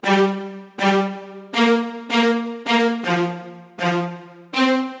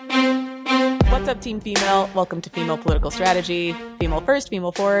up, Team Female? Welcome to Female Political Strategy. Female first,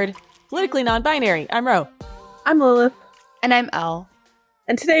 female forward. Politically non-binary. I'm Ro. I'm Lilith. And I'm Elle.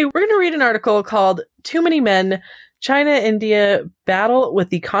 And today we're going to read an article called Too Many Men, China, India Battle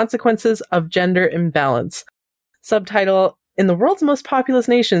with the Consequences of Gender Imbalance. Subtitle, In the world's most populous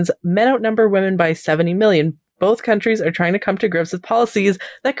nations, men outnumber women by 70 million. Both countries are trying to come to grips with policies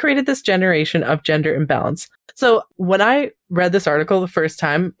that created this generation of gender imbalance. So when I read this article the first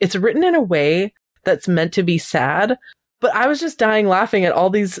time, it's written in a way that's meant to be sad, but I was just dying laughing at all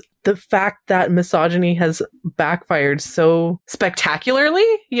the fact that misogyny has backfired so spectacularly,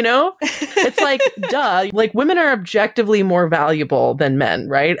 you know? It's like, duh, like women are objectively more valuable than men,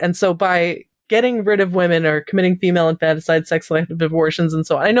 right? And so by getting rid of women or committing female infanticide, sex-selective abortions and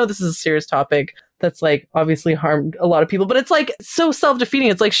so on, I know this is a serious topic that's like obviously harmed a lot of people, but it's like so self-defeating.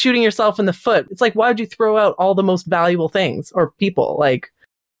 It's like shooting yourself in the foot. It's like, why would you throw out all the most valuable things or people? Like,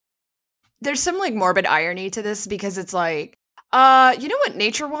 there's some like morbid irony to this because it's like, you know what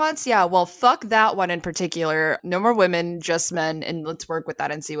nature wants? Yeah, well, fuck that one in particular. No more women, just men, and let's work with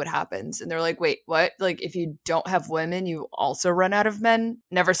that and see what happens. And they're like, wait, what? Like, if you don't have women, you also run out of men?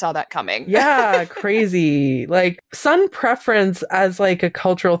 Never saw that coming. Yeah, crazy. Like, son preference as like a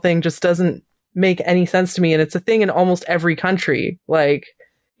cultural thing just doesn't make any sense to me. And it's a thing in almost every country. Like,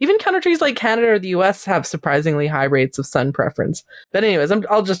 even countries like Canada or the US have surprisingly high rates of son preference. But anyways,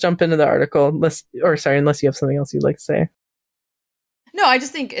 I'll just jump into the article, unless you have something else you'd like to say. No, I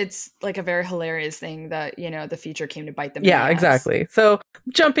just think it's like a very hilarious thing that, you know, the future came to bite them. Yeah, exactly. So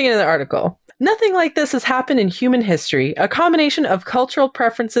jumping into the article. Nothing like this has happened in human history. A combination of cultural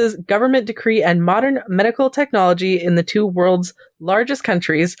preferences, government decree, and modern medical technology in the world's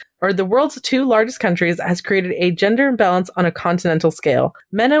two largest countries has created a gender imbalance on a continental scale.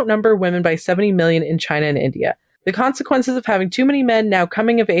 Men outnumber women by 70 million in China and India. The consequences of having too many men now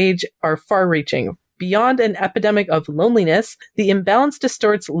coming of age are far-reaching. Beyond an epidemic of loneliness, the imbalance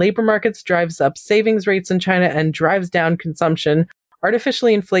distorts labor markets, drives up savings rates in China, and drives down consumption,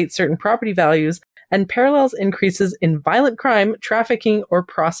 artificially inflates certain property values, and parallels increases in violent crime, trafficking, or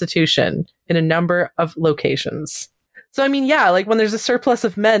prostitution in a number of locations. So, I mean, yeah, like when there's a surplus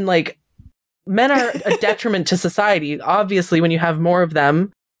of men, like men are a detriment to society. Obviously, when you have more of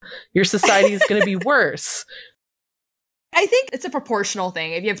them, your society is going to be worse. I think it's a proportional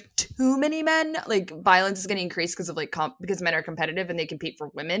thing. If you have too many men, like violence is going to increase because of like because men are competitive and they compete for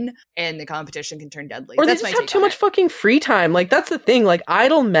women, and the competition can turn deadly. Or they just have too much fucking free time. Like that's the thing. Like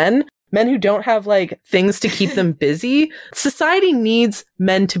idle men who don't have like things to keep them busy. Society needs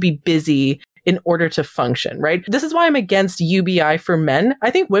men to be busy in order to function, right? This is why I'm against UBI for men.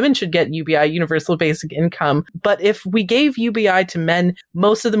 I think women should get UBI, universal basic income. But if we gave UBI to men,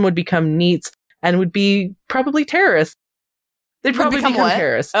 most of them would become NEETs and would be probably terrorists. They'd probably become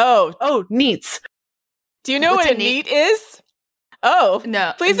terrorists. Oh, NEETs. Do you know what a NEET is? Oh,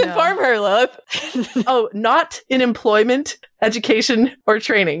 no. Please inform her, Lilith. Oh, not in employment, education, or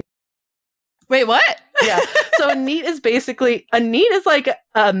training. Wait, what? Yeah. So a NEET is like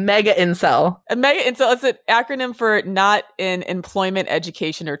a mega incel. A mega incel is an acronym for not in employment,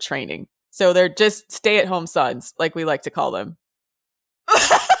 education, or training. So they're just stay-at-home sons, like we like to call them.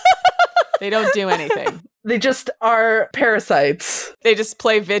 They don't do anything. They just are parasites. They just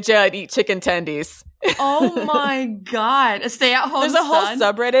play Vidya and eat chicken tendies. Oh my god. A stay-at-home There's a whole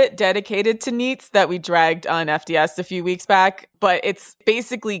subreddit dedicated to NEETs that we dragged on FDS a few weeks back, but it's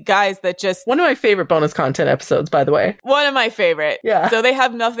basically guys that just... One of my favorite bonus content episodes, by the way. One of my favorite. Yeah. So they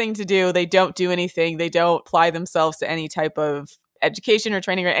have nothing to do. They don't do anything. They don't apply themselves to any type of education or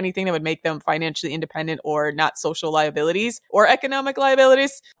training or anything that would make them financially independent or not social liabilities or economic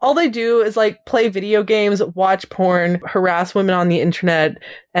liabilities. All they do is like play video games, watch porn, harass women on the internet,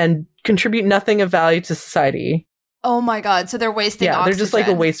 and contribute nothing of value to society. Oh my god, so they're wasting oxygen. They're just like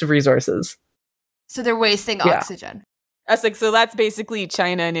a waste of resources. So they're wasting oxygen. That's like, so that's basically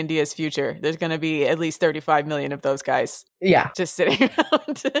China and India's future. There's going to be at least 35 million of those guys. Yeah. Just sitting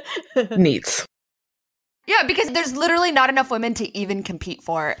around. NEETs. Yeah, because there's literally not enough women to even compete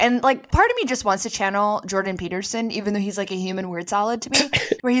for. And like part of me just wants to channel Jordan Peterson, even though he's like a human word salad to me,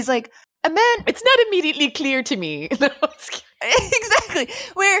 where he's like, a man... It's not immediately clear to me. Exactly.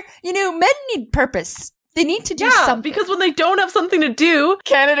 Where, you know, men need purpose. They need to do something. Because when they don't have something to do...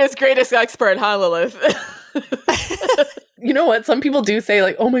 Canada's greatest expert, huh, Lilith? you know what? Some people do say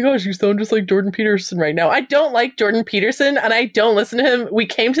like, oh my gosh, you sound just like Jordan Peterson right now. I don't like Jordan Peterson and I don't listen to him. We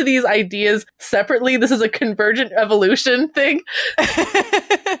came to these ideas separately. This is a convergent evolution thing.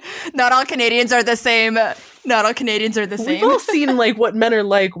 Not all Canadians are the same. Not all Canadians are the same. We've all seen like what men are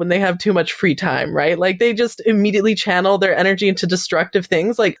like when they have too much free time, right? Like they just immediately channel their energy into destructive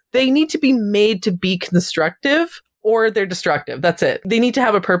things. Like they need to be made to be constructive or they're destructive. That's it. They need to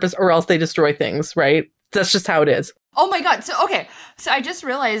have a purpose or else they destroy things, right? That's just how it is. Oh my God. So I just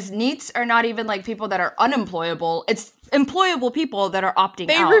realized NEETs are not even like people that are unemployable. It's employable people that are opting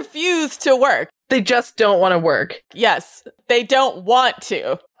out. They refuse to work. They just don't want to work. Yes, they don't want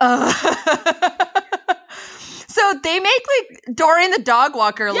to. So they make like Doreen the dog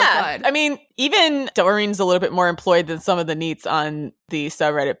walker look good. I mean, even Doreen's a little bit more employed than some of the NEETs on the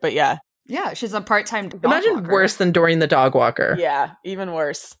subreddit, but yeah. Yeah, she's a part-time dog Imagine walker. worse than Doreen the dog walker. Yeah, even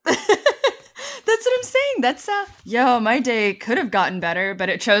worse. That's what I'm saying. That's my day could have gotten better, but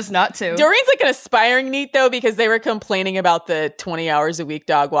it chose not to. Doreen's like an aspiring NEET though, because they were complaining about the 20 hours a week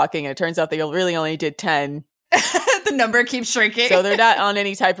dog walking, and it turns out they really only did 10. The number keeps shrinking. So they're not on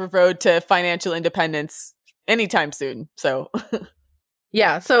any type of road to financial independence anytime soon. So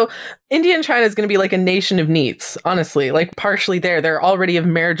yeah, so India and China is going to be like a nation of NEETs, honestly. Like partially there. They're already of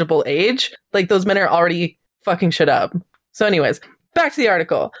marriageable age. Like those men are already fucking shit up. So anyways, back to the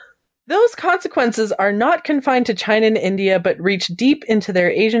article. Those consequences are not confined to China and India, but reach deep into their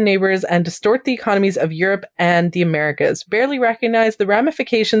Asian neighbors and distort the economies of Europe and the Americas. Barely recognized, the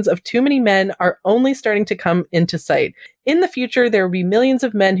ramifications of too many men are only starting to come into sight. In the future, there will be millions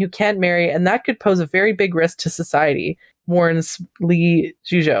of men who can't marry, and that could pose a very big risk to society, warns Li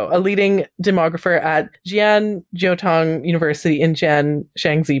Zhuzhou, a leading demographer at Jian University in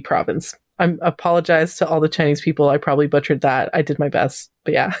Shaanxi province. I apologize to all the Chinese people. I probably butchered that. I did my best,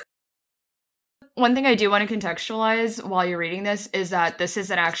 but yeah. One thing I do want to contextualize while you're reading this is that this is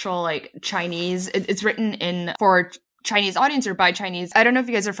an actual like Chinese, it's written in for Chinese audience or by Chinese. I don't know if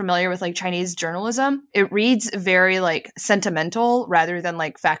you guys are familiar with like Chinese journalism. It reads very like sentimental rather than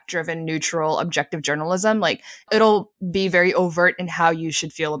like fact-driven, neutral, objective journalism. Like it'll be very overt in how you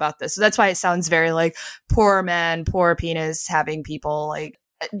should feel about this. So that's why it sounds very like poor man, poor penis having people like,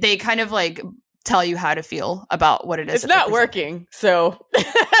 they kind of like tell you how to feel about what it is. It's not working, so...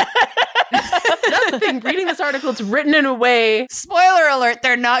 That's the thing. Reading this article, it's written in a way. Spoiler alert,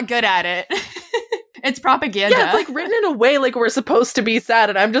 they're not good at it. It's propaganda. Yeah, it's like written in a way like we're supposed to be sad,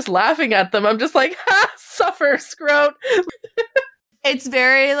 and I'm just laughing at them. I'm just like, ha, suffer, scrote. It's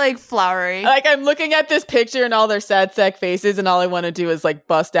very like flowery. Like I'm looking at this picture and all their sad sack faces, and all I want to do is like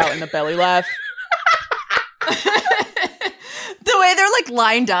bust out in the belly laugh. The way they're like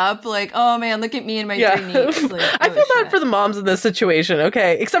lined up, like, oh man, look at me and my three NEETs. Like, I feel bad for the moms in this situation,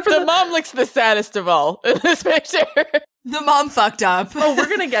 okay? Except for the mom looks the saddest of all in this picture. The mom fucked up. Oh, we're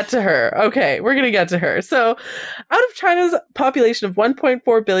going to get to her. Okay, we're going to get to her. So, out of China's population of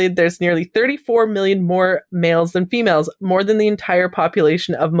 1.4 billion, there's nearly 34 million more males than females, more than the entire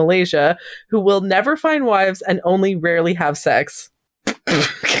population of Malaysia, who will never find wives and only rarely have sex.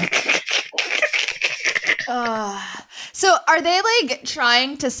 So are they like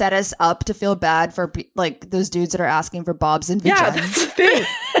trying to set us up to feel bad for like those dudes that are asking for bobs and vaginas? Yeah, that's the thing.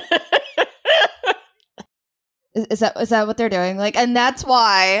 Is that what they're doing? Like, and that's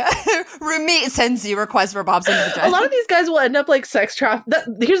why Rumi sends you requests for bobs and vaginas. A lot of these guys will end up like sex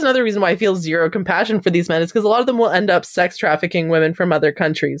Here's another reason why I feel zero compassion for these men is because a lot of them will end up sex trafficking women from other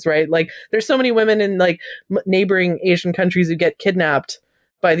countries, right? Like, there's so many women in like neighboring Asian countries who get kidnapped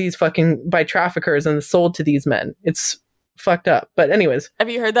by traffickers and sold to these men. It's fucked up. But anyways. Have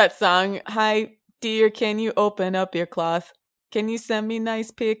you heard that song? Hi, dear, can you open up your cloth? Can you send me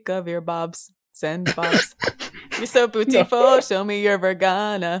nice pic of your bobs? Send bobs. You're so beautiful. No. Show me your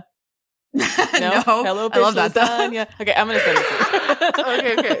Vergana. No? Hello, bitch, I love that lasagna. Okay, I'm going to send it to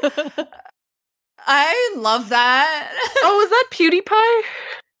you. Okay. I love that. Oh, was that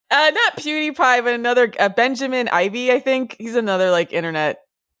PewDiePie? Not PewDiePie, but another Benjamin Ivy, I think. He's another like internet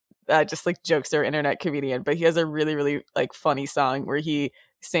just like jokester internet comedian, but he has a really, really like funny song where he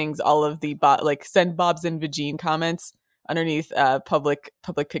sings all of the like send bobs and vagine comments underneath public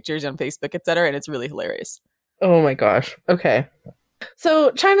pictures on Facebook, etc., and it's really hilarious. Oh my gosh. Okay.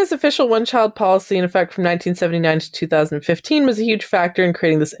 So China's official one-child policy in effect from 1979 to 2015 was a huge factor in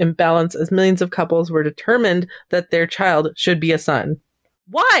creating this imbalance as millions of couples were determined that their child should be a son.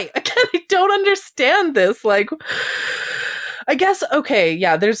 Why? Again, I don't understand this. Like, I guess, okay,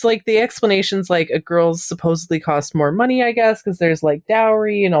 yeah, there's like the explanations like a girl's supposedly cost more money, I guess, because there's like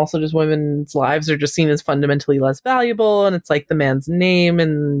dowry, and also just women's lives are just seen as fundamentally less valuable, and it's like the man's name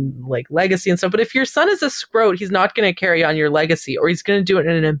and like legacy and stuff. But if your son is a scrote, he's not going to carry on your legacy, or he's going to do it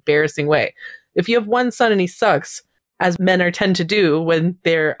in an embarrassing way. If you have one son and he sucks, as men are tend to do when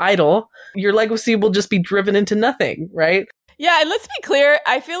they're idle, your legacy will just be driven into nothing, right? Yeah, and let's be clear,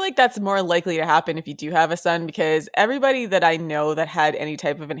 I feel like that's more likely to happen if you do have a son, because everybody that I know that had any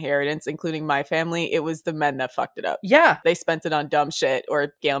type of inheritance, including my family, it was the men that fucked it up. Yeah. They spent it on dumb shit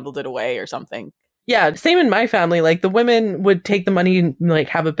or gambled it away or something. Yeah, same in my family. Like the women would take the money and like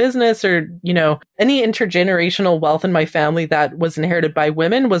have a business, or, you know, any intergenerational wealth in my family that was inherited by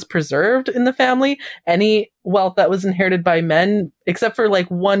women was preserved in the family. Any wealth that was inherited by men, except for like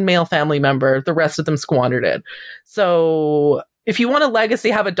one male family member, the rest of them squandered it. So if you want a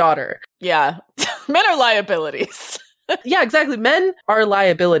legacy, have a daughter. Yeah. Men are liabilities. Yeah, exactly. Men are a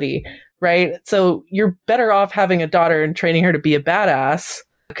liability, right? So you're better off having a daughter and training her to be a badass.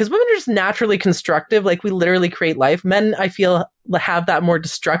 Because women are just naturally constructive. Like, we literally create life. Men, I feel, have that more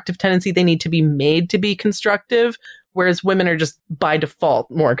destructive tendency. They need to be made to be constructive, whereas women are just by default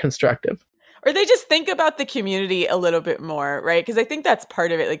more constructive. Or they just think about the community a little bit more, right? Because I think that's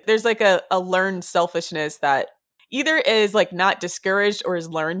part of it. Like, there's like a learned selfishness that either is like not discouraged or is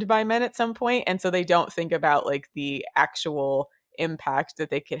learned by men at some point. And so they don't think about like the actual impact that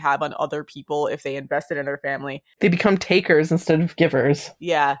they could have on other people if they invested in their family. They become takers instead of givers.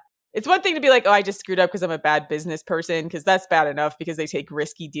 Yeah. It's one thing to be like, oh, I just screwed up because I'm a bad business person, because that's bad enough because they take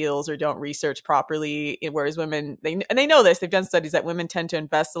risky deals or don't research properly. Whereas women, they know this, they've done studies that women tend to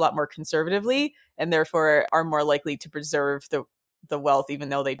invest a lot more conservatively and therefore are more likely to preserve the wealth, even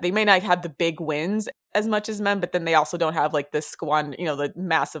though they may not have the big wins as much as men, but then they also don't have like the the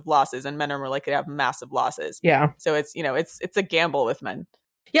massive losses, and men are more likely to have massive losses. Yeah. So it's, it's a gamble with men.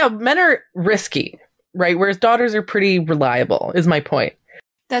 Yeah, men are risky, right? Whereas daughters are pretty reliable, is my point.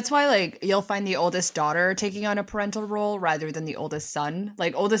 That's why, like, you'll find the oldest daughter taking on a parental role rather than the oldest son.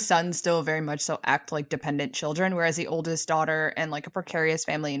 Like, oldest sons still very much so act like dependent children, whereas the oldest daughter in, like, a precarious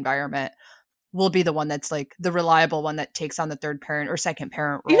family environment will be the one that's, like, the reliable one that takes on the third parent or second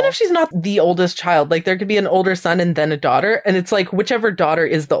parent role. Even if she's not the oldest child, like, there could be an older son and then a daughter, and it's like whichever daughter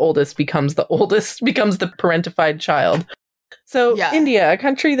is the oldest becomes the parentified child. So yeah. India, a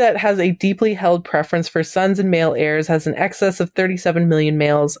country that has a deeply held preference for sons and male heirs, has an excess of 37 million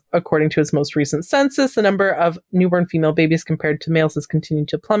males. According to its most recent census, the number of newborn female babies compared to males has continued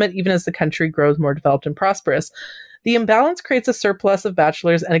to plummet, even as the country grows more developed and prosperous. The imbalance creates a surplus of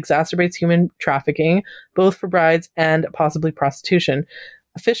bachelors and exacerbates human trafficking, both for brides and possibly prostitution.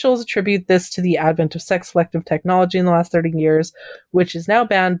 Officials attribute this to the advent of sex-selective technology in the last 30 years, which is now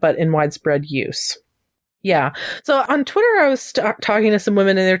banned but in widespread use. Yeah. So on Twitter, I was talking to some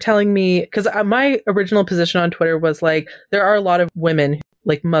women, and they're telling me, because my original position on Twitter was like, there are a lot of women,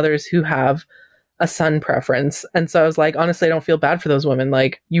 like mothers, who have a son preference. And so I was like, honestly, I don't feel bad for those women.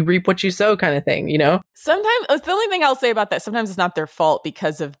 Like, you reap what you sow kind of thing, you know? Sometimes, the only thing I'll say about that, sometimes it's not their fault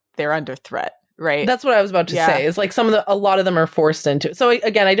because of they're under threat. Right. That's what I was about to say. Is like a lot of them are forced into it. So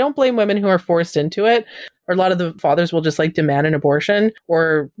again, I don't blame women who are forced into it. Or a lot of the fathers will just like demand an abortion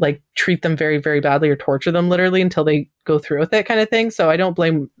or like treat them very, very badly or torture them literally until they go through with it kind of thing. So I don't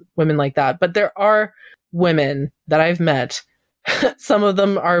blame women like that. But there are women that I've met. Some of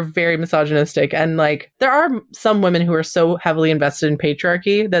them are very misogynistic, and like there are some women who are so heavily invested in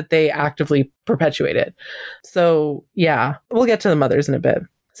patriarchy that they actively perpetuate it. So yeah, we'll get to the mothers in a bit.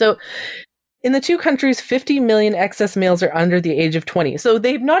 So in the two countries, 50 million excess males are under the age of 20. So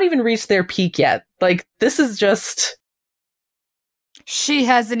they've not even reached their peak yet. Like, this is just... She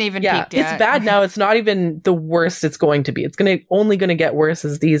hasn't even peaked yet. It's bad now. It's not even the worst it's going to be. It's only going to get worse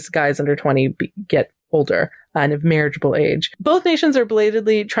as these guys under 20 get older and of marriageable age. Both nations are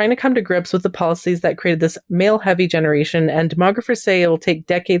belatedly trying to come to grips with the policies that created this male-heavy generation, and demographers say it will take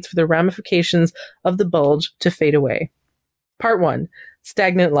decades for the ramifications of the bulge to fade away. Part 1.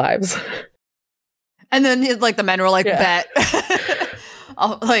 Stagnant lives. And then like the men were like, bet.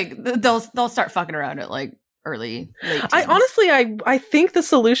 Like they'll start fucking around at like late teens. I think the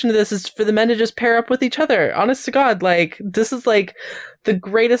solution to this is for the men to just pair up with each other. Honest to God, like this is like the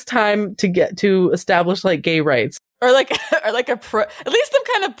greatest time to get to establish like gay rights. Or like at least some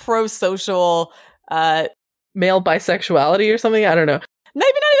kind of pro-social male bisexuality or something. I don't know. Maybe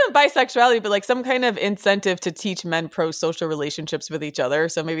not even bisexuality, but like some kind of incentive to teach men pro-social relationships with each other.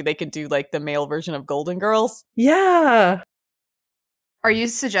 So maybe they could do like the male version of Golden Girls. Yeah. Are you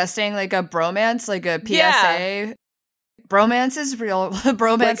suggesting like a bromance, like a PSA bromance is real.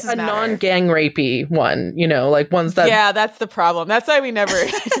 Bromance like is a matter. non-gang rapey one, you know, like ones that Yeah, that's the problem. That's why we never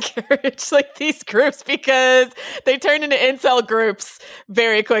encourage like these groups, because they turn into incel groups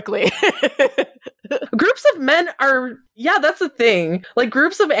very quickly. groups of men are, yeah, that's the thing. Like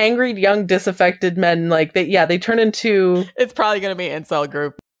groups of angry young disaffected men, like they turn into, It's probably going to be an incel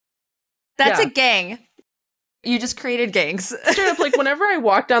group. That's Yeah. a gang. You just created gangs. straight up, like whenever I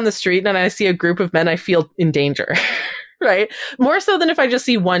walk down the street and I see a group of men, I feel in danger. Right? More so than if I just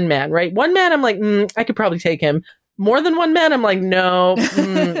see one man, right? One man, I'm like, I could probably take him. More than one man, I'm like, no,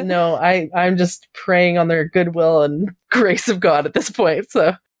 no, I'm just preying on their goodwill and grace of God at this point.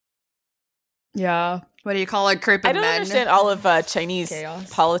 So, Yeah. What do you call a group of I don't men? understand all of Chinese Chaos.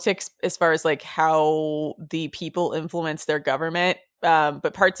 politics as far as like how the people influence their government.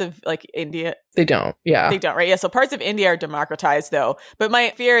 But parts of like India, they don't. Yeah. they don't, right? Yeah. So parts of India are democratized though. But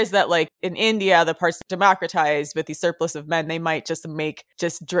my fear is that like in India, the parts democratized with the surplus of men, they might just make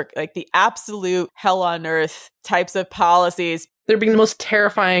like the absolute hell on earth types of policies. They're being the most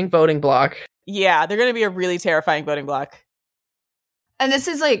terrifying voting bloc. Yeah, they're going to be a really terrifying voting bloc. And this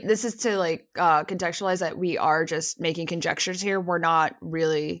is to contextualize that we are just making conjectures here. We're not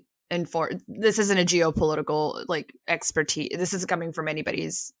really informed. This isn't a geopolitical like expertise. This isn't coming from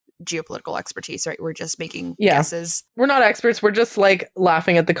anybody's geopolitical expertise, right? We're just making guesses. We're not experts. We're just like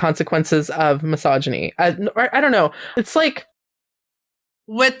laughing at the consequences of misogyny. I don't know. It's like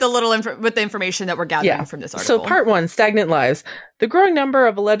With the information that we're gathering from this article. So part 1, stagnant lives. The growing number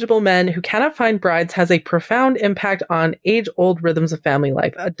of eligible men who cannot find brides has a profound impact on age-old rhythms of family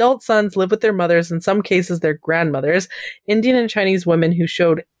life. Adult sons live with their mothers, in some cases their grandmothers. Indian and Chinese women who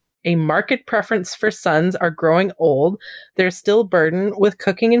showed a marked preference for sons are growing old. They're still burdened with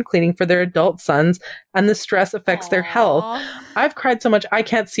cooking and cleaning for their adult sons, and the stress affects their health. I've cried so much I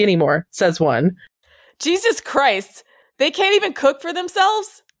can't see anymore, says one. Jesus Christ. They can't even cook for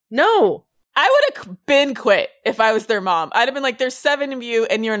themselves? No. I would have been quit if I was their mom. I'd have been like, there's 7 of you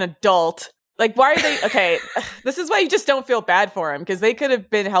and you're an adult. Like, why are they? Okay, this is why you just don't feel bad for them, because they could have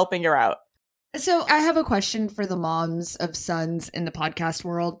been helping her out. So I have a question for the moms of sons in the podcast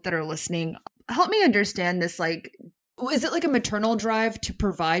world that are listening. Help me understand this. Like, is it like a maternal drive to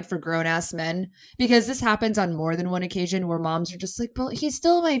provide for grown-ass men? Because this happens on more than one occasion where moms are just like, but he's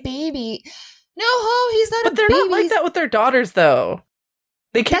still my baby. No, ho, he's not But a they're baby. not like that with their daughters, though.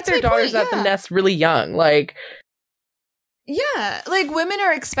 They keep That's their my daughters point, at the yeah. nest really young. Like, Yeah, like women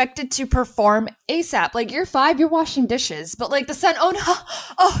are expected to perform ASAP. Like you're 5, you're washing dishes, but like the son,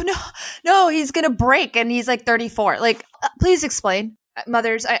 no, he's gonna break, and he's like 34. Like, please explain,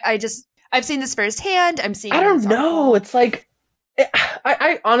 mothers. I've seen this firsthand. I'm seeing. I don't know. It's like,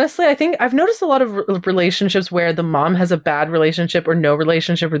 I honestly, I think I've noticed a lot of relationships where the mom has a bad relationship or no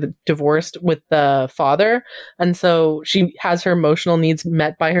relationship, or divorced with the father. And so she has her emotional needs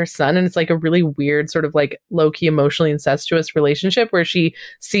met by her son. And it's like a really weird sort of like low-key emotionally incestuous relationship where she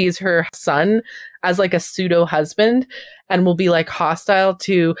sees her son as like a pseudo husband and will be like hostile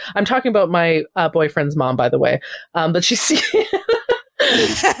to, I'm talking about my boyfriend's mom, by the way. But she sees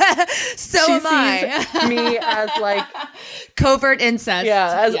me as like covert incest.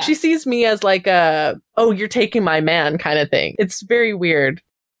 Yeah, she sees me as like a, oh, you're taking my man kind of thing. It's very weird.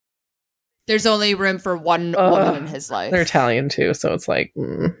 There's only room for one woman in his life. They're Italian too, so it's like,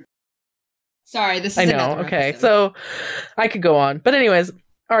 Sorry, this is I know. another Okay, episode. so I could go on, but anyways.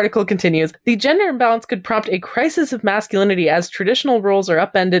 Article continues. The gender imbalance could prompt a crisis of masculinity as traditional roles are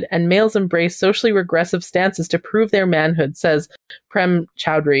upended and males embrace socially regressive stances to prove their manhood, says Prem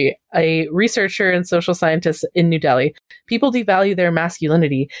Chowdhury, a researcher and social scientist in New Delhi. People devalue their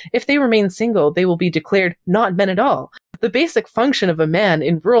masculinity. If they remain single, they will be declared not men at all. The basic function of a man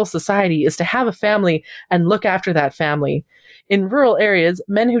in rural society is to have a family and look after that family. In rural areas,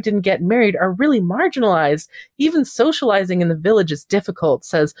 men who didn't get married are really marginalized. Even socializing in the village is difficult,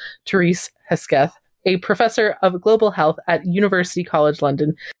 says Therese Hesketh, a professor of global health at University College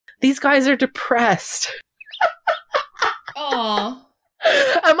London. These guys are depressed. Aww.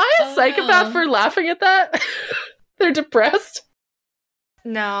 Am I a psychopath for laughing at that? They're depressed?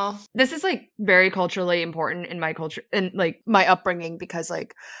 No, this is like very culturally important in my culture and like my upbringing, because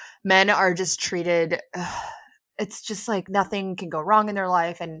like men are just treated. It's just like nothing can go wrong in their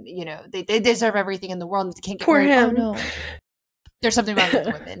life, and you know they deserve everything in the world. And they can't get Poor married. him. Oh no, there's something wrong with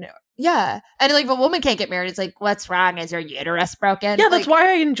women. Yeah, and like if a woman can't get married, it's like, what's wrong? Is your uterus broken? Yeah, that's why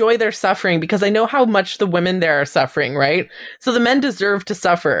I enjoy their suffering, because I know how much the women there are suffering, right? So the men deserve to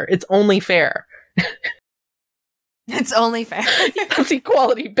suffer. It's only fair. It's only fair. That's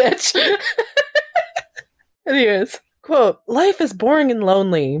equality, bitch. Anyways, quote, life is boring and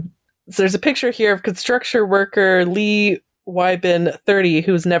lonely, So there's a picture here of construction worker Lee Weibin, 30,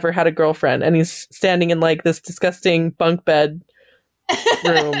 who's never had a girlfriend, and he's standing in like this disgusting bunk bed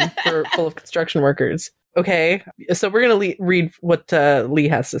room full of construction workers. Okay, so we're going to read what Lee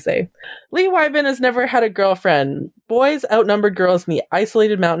has to say. Lee Weibin has never had a girlfriend. Boys outnumbered girls in the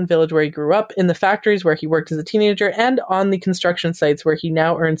isolated mountain village where he grew up, in the factories where he worked as a teenager, and on the construction sites where he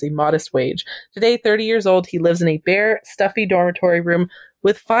now earns a modest wage. Today, 30 years old, he lives in a bare, stuffy dormitory room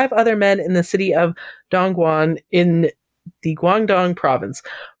with 5 other men in the city of Dongguan in the Guangdong province.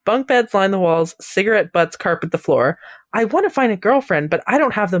 Bunk beds line the walls, cigarette butts carpet the floor. I want to find a girlfriend, but I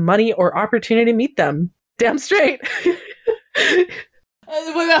don't have the money or opportunity to meet them. Damn straight. Wait,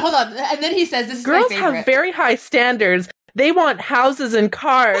 hold on. And then he says, this is Girls my favorite. have very high standards. They want houses and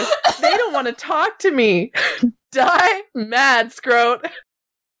cars. They don't want to talk to me. Die mad, Scroat.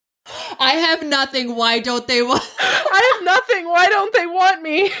 I have nothing. Why don't they want? I have nothing. Why don't they want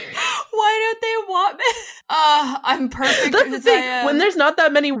me? Why don't they want me? I'm perfect. That's the thing. When there's not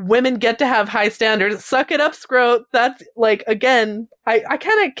that many women get to have high standards, suck it up, Scroat. That's like, again, I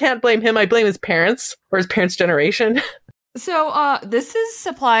kind of can't blame him. I blame his parents or his parents' generation. So, this is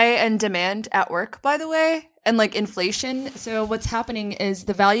supply and demand at work, by the way, and like inflation. So what's happening is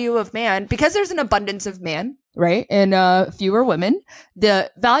the value of man, because there's an abundance of man, right? And fewer women, the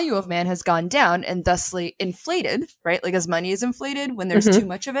value of man has gone down and thusly inflated, right? Like as money is inflated when there's too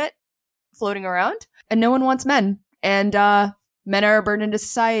much of it floating around, and no one wants men. And men are a burden to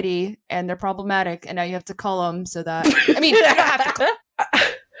society and they're problematic. And now you have to call them so that, I mean, you don't have to call.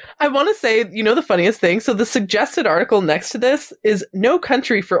 I want to say, you know, the funniest thing. So the suggested article next to this is no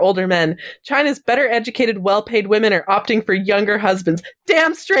country for older men. China's better educated, well-paid women are opting for younger husbands.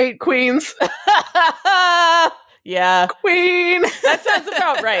 Damn straight, queens. Yeah. Queen. That sounds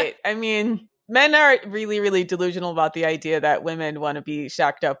about right. I mean, men are really, really delusional about the idea that women want to be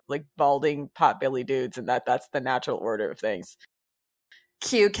shacked up like balding potbelly dudes and that's the natural order of things.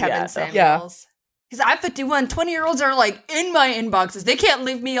 Cue Kevin Samuels. Yeah. Because I'm 51, 20-year-olds are like in my inboxes. They can't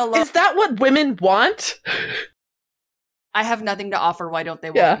leave me alone. Is that what women want? I have nothing to offer. Why don't they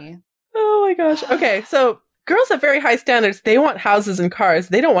want me? Oh my gosh. Okay, so girls have very high standards. They want houses and cars.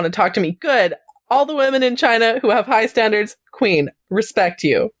 They don't want to talk to me. Good. All the women in China who have high standards, queen, respect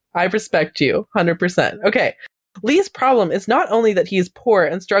you. I respect you. 100%. Okay. Lee's problem is not only that he is poor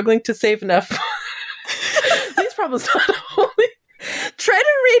and struggling to save enough. Lee's problem is not only... Trying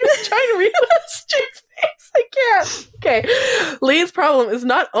to read this Jake's face. I can't. Okay. Lee's problem is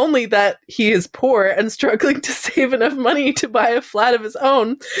not only that he is poor and struggling to save enough money to buy a flat of his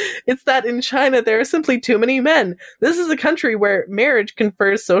own, it's that in China there are simply too many men. This is a country where marriage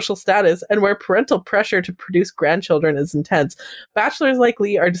confers social status and where parental pressure to produce grandchildren is intense. Bachelors like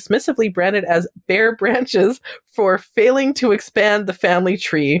Lee are dismissively branded as bare branches for failing to expand the family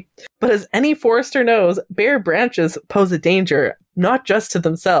tree. But as any forester knows, bare branches pose a danger, not just to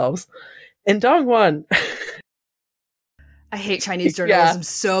themselves. In Dongguan... I hate Chinese journalism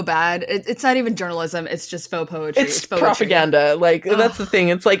so bad. It's not even journalism. It's just faux poetry. It's propaganda. Like, that's the thing.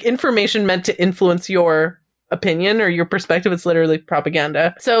 It's like information meant to influence your opinion or your perspective. It's literally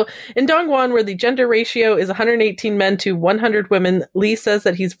propaganda. So in Dongguan, where the gender ratio is 118 men to 100 women, Lee says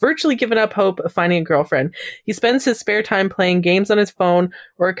that he's virtually given up hope of finding a girlfriend. He spends his spare time playing games on his phone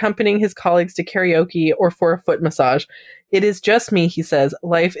or accompanying his colleagues to karaoke or for a foot massage. It is just me, he says.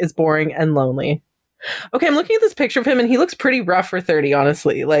 Life is boring and lonely. Okay, I'm looking at this picture of him and he looks pretty rough for 30,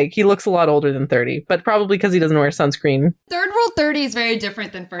 honestly. Like, he looks a lot older than 30, but probably because he doesn't wear sunscreen. Third world 30 is very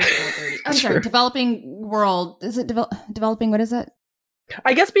different than first world 30. I'm sorry, developing world. Is it developing? What is it?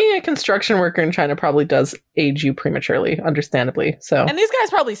 I guess being a construction worker in China probably does age you prematurely, understandably. So, and these guys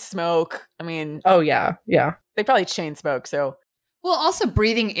probably smoke. I mean, oh yeah. They probably chain smoke. So, well, also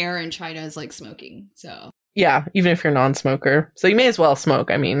breathing air in China is like smoking. So, yeah, even if you're a non-smoker, so you may as well smoke.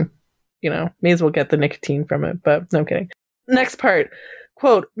 I mean, you know, may as well get the nicotine from it. But no kidding. Next part,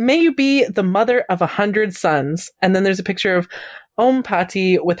 quote: "May you be the mother of 100 sons." And then there's a picture of Om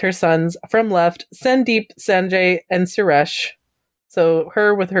Pati with her sons. From left, Sandeep, Sanjay, and Suresh. So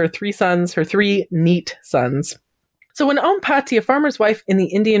her with her 3 sons, her 3 neat sons. So when Om Pati, a farmer's wife in the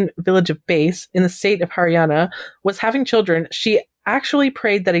Indian village of Base in the state of Haryana, was having children, she actually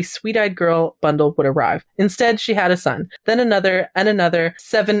prayed that a sweet-eyed girl bundle would arrive. Instead, she had a son, then another, and another,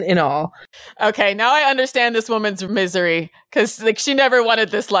 7 in all. Okay, now I understand this woman's misery, because like she never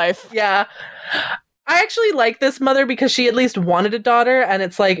wanted this life. Yeah. I actually like this mother because she at least wanted a daughter, and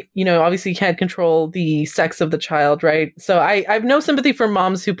it's like, you know, obviously you can't control the sex of the child, right? So I have no sympathy for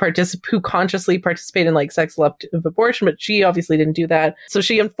moms who consciously participate in like sex-selective abortion, but she obviously didn't do that. So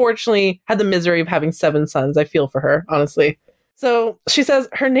she unfortunately had the misery of having 7 sons. I feel for her, honestly. So she says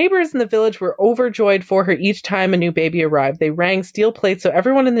her neighbors in the village were overjoyed for her each time a new baby arrived. They rang steel plates so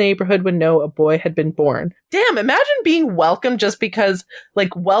everyone in the neighborhood would know a boy had been born. Damn, imagine being welcomed just because,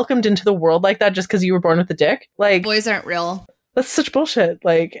 like, welcomed into the world like that just because you were born with a dick. Like, Boys aren't real. that's such bullshit.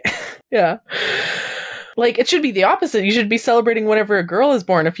 Like, yeah. Like, it should be the opposite. You should be celebrating whenever a girl is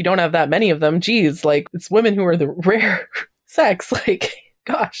born if you don't have that many of them. Jeez, like, it's women who are the rare sex. Like,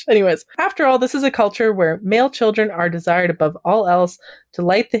 gosh. Anyways, after all, this is a culture where male children are desired above all else to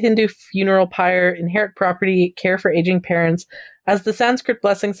light the Hindu funeral pyre, inherit property, care for aging parents. As the Sanskrit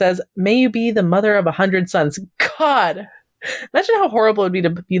blessing says, may you be the mother of 100 sons. God! Imagine how horrible it would be to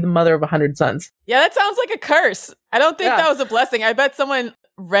be the mother of 100 sons. Yeah, that sounds like a curse. I don't think that was a blessing. I bet someone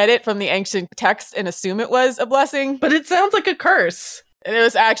read it from the ancient text and assume it was a blessing. But it sounds like a curse. And it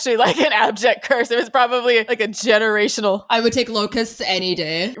was actually like an abject curse. It was probably like a generational. I would take locusts any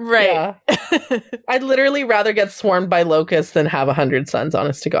day. Right. Yeah. I'd literally rather get swarmed by locusts than have 100 sons,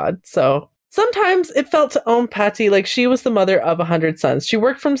 honest to God. So sometimes it felt to Om Patti like she was the mother of 100 sons. She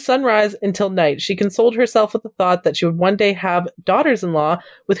worked from sunrise until night. She consoled herself with the thought that she would one day have daughters-in-law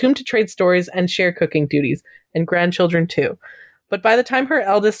with whom to trade stories and share cooking duties, and grandchildren too. But by the time her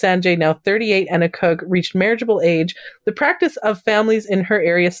eldest Sanjay, now 38 and a cook, reached marriageable age, the practice of families in her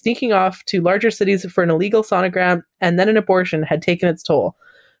area sneaking off to larger cities for an illegal sonogram and then an abortion had taken its toll.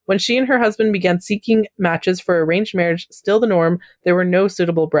 When she and her husband began seeking matches for arranged marriage, still the norm, there were no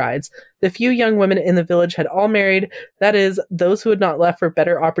suitable brides. The few young women in the village had all married, that is, those who had not left for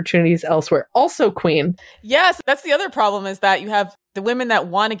better opportunities elsewhere. Also, Queen. Yes, that's the other problem, is that you have the women that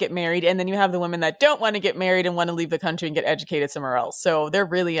want to get married, and then you have the women that don't want to get married and want to leave the country and get educated somewhere else. So they're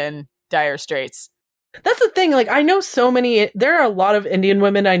really in dire straits. That's the thing. Like, I know there are a lot of Indian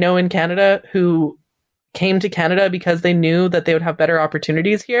women I know in Canada who came to Canada because they knew that they would have better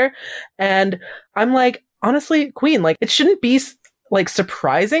opportunities here. And I'm like, honestly, Queen, like, it shouldn't be like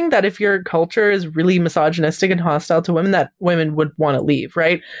surprising that if your culture is really misogynistic and hostile to women, that women would want to leave,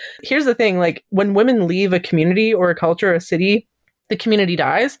 right? Here's the thing, like, when women leave a community or a culture or a city, the community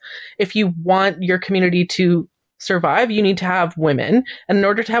dies. If you want your community to survive, you need to have women. And in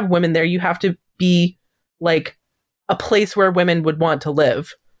order to have women there, you have to be like a place where women would want to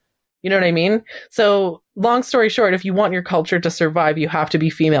live. You know what I mean? So long story short, if you want your culture to survive, you have to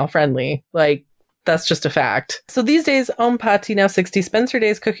be female friendly. Like, that's just a fact. So these days, Om Patti, now 60, spends her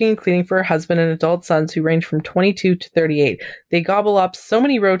days cooking and cleaning for her husband and adult sons who range from 22 to 38. They gobble up so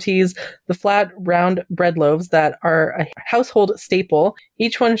many rotis, the flat, round bread loaves that are a household staple,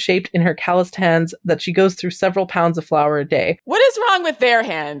 each one shaped in her calloused hands, that she goes through several pounds of flour a day. What is wrong with their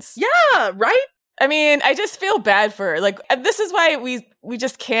hands? Yeah, right? I mean, I just feel bad for her. Like, this is why we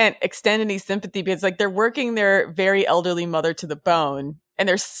just can't extend any sympathy, because like they're working their very elderly mother to the bone, and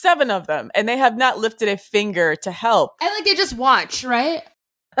there's 7 of them, and they have not lifted a finger to help. And like they just watch, right?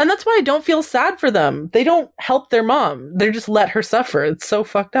 And that's why I don't feel sad for them. They don't help their mom. They just let her suffer. It's so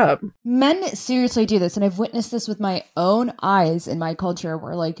fucked up. Men seriously do this, and I've witnessed this with my own eyes in my culture,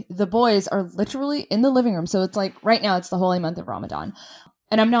 where like the boys are literally in the living room. So it's like right now it's the holy month of Ramadan.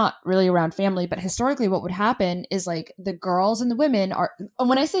 And I'm not really around family, but historically what would happen is like the girls and the women are, and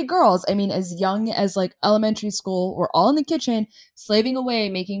when I say girls, I mean as young as like elementary school, we're all in the kitchen slaving away,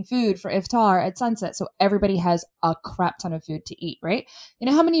 making food for iftar at sunset. So everybody has a crap ton of food to eat, right? You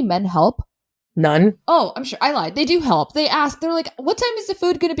know how many men help? None. Oh, I'm sure. I lied. They do help. They ask, they're like, what time is the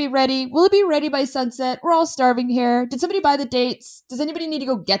food going to be ready? Will it be ready by sunset? We're all starving here. Did somebody buy the dates? Does anybody need to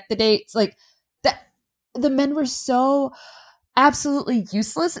go get the dates? Like that, the men were so absolutely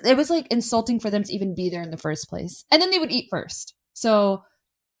useless. It was like insulting for them to even be there in the first place. And then they would eat first. So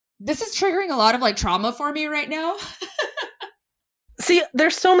this is triggering a lot of like trauma for me right now. See,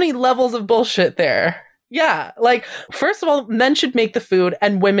 there's so many levels of bullshit there. Yeah, like, first of all, men should make the food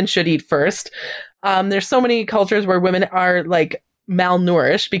and women should eat first. There's so many cultures where women are like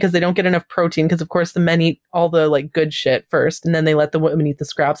malnourished because they don't get enough protein, because of course the men eat all the like good shit first and then they let the women eat the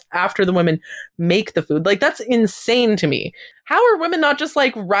scraps after the women make the food. Like, that's insane to me. How are women not just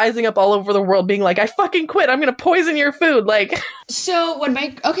like rising up all over the world being like, I fucking quit, I'm gonna poison your food? Like, so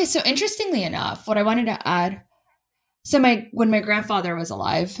so interestingly enough, what I wanted to add, so when my grandfather was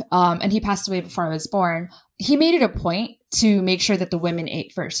alive, and he passed away before I was born, he made it a point to make sure that the women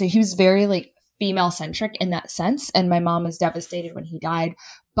ate first. So he was very like female centric in that sense. And my mom was devastated when he died.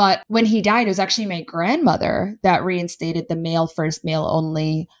 But when he died, it was actually my grandmother that reinstated the male first, male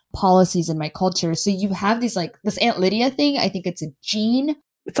only policies in my culture. So you have these like this Aunt Lydia thing. I think it's a gene.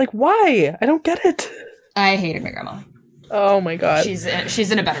 it's like, why? I don't get it. I hated my grandma. Oh my God. She's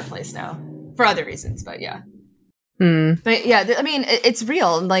in a better place now for other reasons, but yeah. But yeah, I mean, it's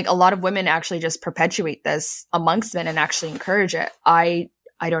real. And like a lot of women actually just perpetuate this amongst men and actually encourage it. I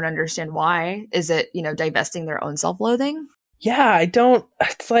don't understand why. Is it, divesting their own self-loathing? Yeah,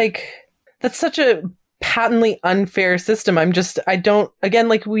 it's like, that's such a patently unfair system. Again,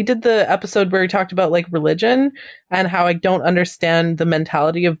 like we did the episode where we talked about like religion and how I don't understand the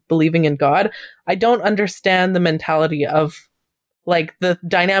mentality of believing in God. I don't understand the mentality of like the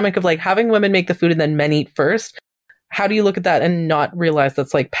dynamic of like having women make the food and then men eat first. How do you look at that and not realize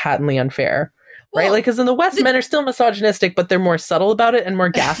that's like patently unfair? Right? Well, like, because in the West, men are still misogynistic, but they're more subtle about it and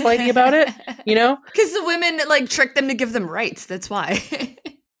more gaslighty about it, Because the women like trick them to give them rights. That's why.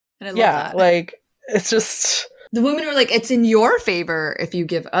 And I love that. Like, it's just... The women were like, it's in your favor if you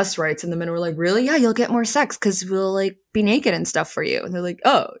give us rights. And the men were like, really? Yeah, you'll get more sex because we'll like be naked and stuff for you. And they're like,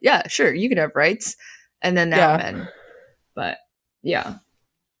 oh, yeah, sure, you can have rights. And then now men. But yeah.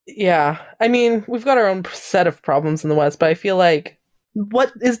 Yeah. I mean, we've got our own set of problems in the West, but I feel like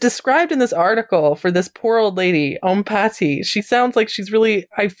what is described in this article for this poor old lady, Om Pati, she sounds like she's really,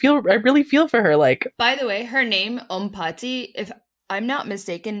 I really feel for her. Like, by the way, her name, Om Pati, if I'm not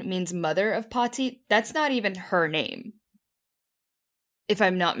mistaken, means mother of Pati. That's not even her name, if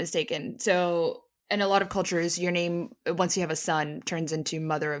I'm not mistaken. So in a lot of cultures, your name, once you have a son, turns into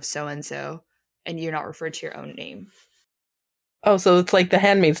mother of so-and-so, and you're not referred to your own name. Oh, so it's like The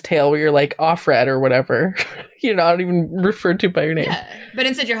Handmaid's Tale where you're like Offred or whatever. You're not even referred to by your name. Yeah, but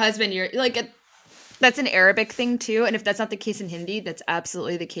instead your husband, you're like, that's an Arabic thing too. And if that's not the case in Hindi, that's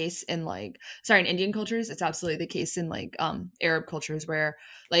absolutely the case in in Indian cultures. It's absolutely the case in Arab cultures where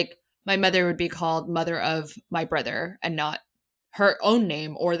like my mother would be called mother of my brother and not her own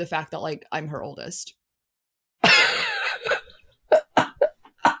name or the fact that like I'm her oldest.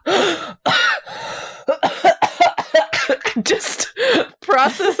 Just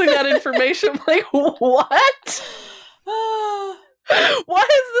processing that information, like, what? Why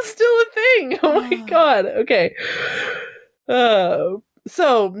is this still a thing? Oh my god. Okay.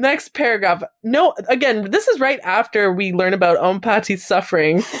 So next paragraph. No, again, this is right after we learn about Om Pati's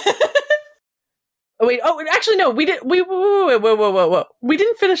suffering. Wait. Oh, actually, no. We did. Whoa. We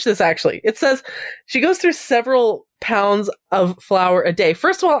didn't finish this. Actually, it says she goes through several pounds of flour a day.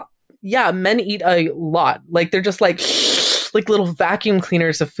 First of all, yeah, men eat a lot. Like they're just like little vacuum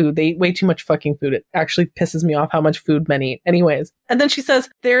cleaners of food. They eat way too much fucking food. It actually pisses me off how much food men eat. Anyways. And then she says,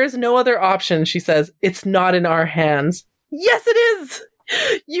 there is no other option. She says, it's not in our hands. Yes, it is.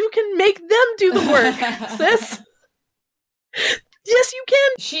 You can make them do the work, sis. Yes, you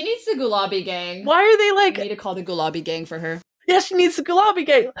can. She needs the Gulabi gang. Why are they like... I need to call the Gulabi gang for her. Yeah, she needs the Gulabi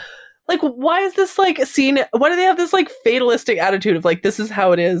gang. Like, why is this like a scene? Why do they have this like fatalistic attitude of like, this is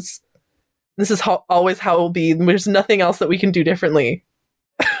how it is? This is always how it will be. There's nothing else that we can do differently.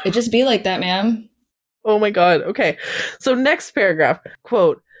 It just be like that, ma'am. Oh my god. Okay. So next paragraph,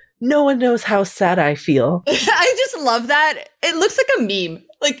 quote, no one knows how sad I feel. I just love that. It looks like a meme.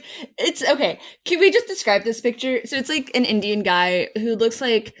 Like, it's okay. Can we just describe this picture? So it's like an Indian guy who looks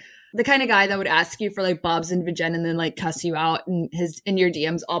like the kind of guy that would ask you for like Bob's and Vajen and then like cuss you out in your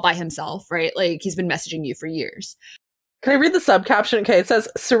DMs all by himself, right? Like he's been messaging you for years. Can I read the subcaption? Okay, it says,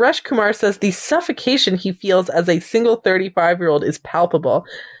 Suresh Kumar says the suffocation he feels as a single 35-year-old is palpable.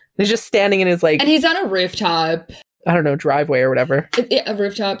 And he's just standing in his, like... And he's on a rooftop. I don't know, driveway or whatever. A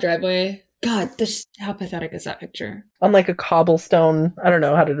rooftop driveway. God, how pathetic is that picture? On, like, a cobblestone... I don't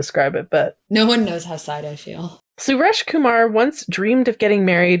know how to describe it, but... No one knows how sad I feel. Suresh Kumar once dreamed of getting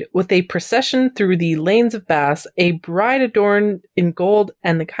married with a procession through the lanes of Bass, a bride adorned in gold,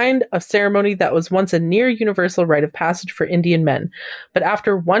 and the kind of ceremony that was once a near universal rite of passage for Indian men. But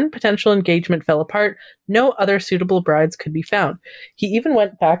after one potential engagement fell apart, no other suitable brides could be found. He even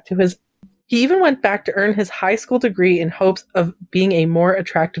went back to earn his high school degree in hopes of being a more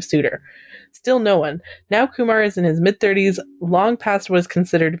attractive suitor. Still no one. Now Kumar is in his mid-30s, long past what is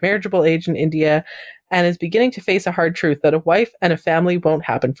considered marriageable age in India, and is beginning to face a hard truth that a wife and a family won't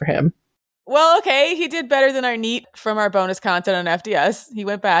happen for him. Well, okay, he did better than our NEET from our bonus content on FDS. He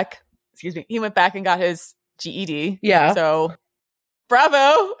went back and got his GED. Yeah. So,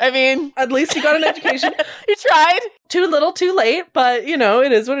 bravo. I mean, at least he got an education. He tried. Too little, too late, but,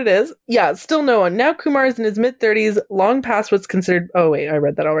 it is what it is. Yeah, still no one. Now Kumar is in his mid-30s, long past what's considered... Oh, wait, I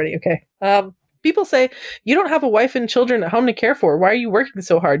read that already. Okay. People say, you don't have a wife and children at home to care for. Why are you working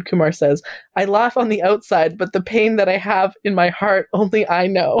so hard? Kumar says, I laugh on the outside, but the pain that I have in my heart, only I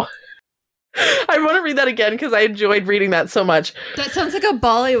know. I want to read that again because I enjoyed reading that so much. That sounds like a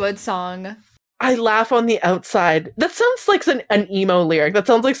Bollywood song. I laugh on the outside. That sounds like an emo lyric. That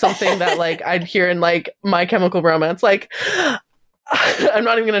sounds like something that like I'd hear in like My Chemical Romance. Like, I'm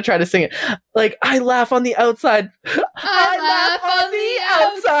not even going to try to sing it. Like, I laugh on the outside. I laugh on the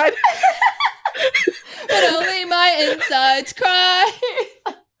outside. But only my insides cry.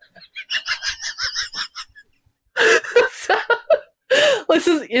 This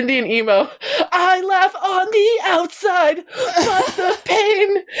is Indian emo. I laugh on the outside, but the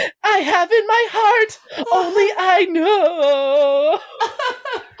pain I have in my heart, only I know.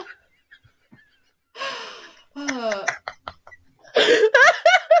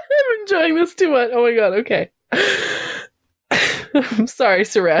 I'm enjoying this too much. Oh my god, okay. I'm sorry,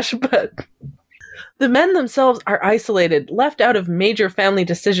 Suresh, but the men themselves are isolated, left out of major family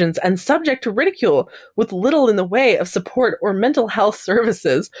decisions, and subject to ridicule, with little in the way of support or mental health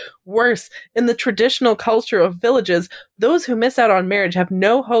services. Worse, in the traditional culture of villages, those who miss out on marriage have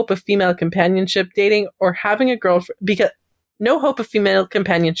no hope of female companionship, dating, or having a girlfriend because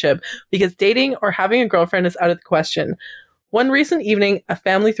dating or having a girlfriend is out of the question. One recent evening, a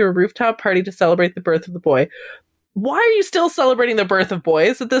family threw a rooftop party to celebrate the birth of the boy. Why are you still celebrating the birth of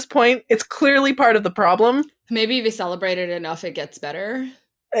boys at this point? It's clearly part of the problem. Maybe if you celebrate it enough, it gets better.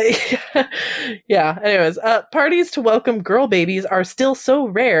 Yeah, anyways, parties to welcome girl babies are still so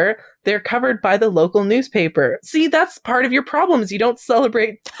rare, they're covered by the local newspaper. See, that's part of your problems. You don't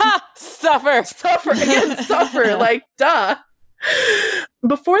celebrate. Ha! Suffer! Suffer, like, duh.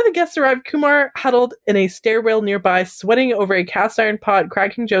 Before the guests arrived, Kumar huddled in a stairwell nearby, sweating over a cast iron pot,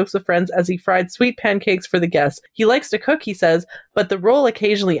 cracking jokes with friends as he fried sweet pancakes for the guests. He likes to cook, he says, but the role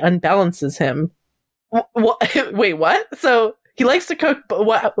occasionally unbalances him. Wait, what? So he likes to cook, but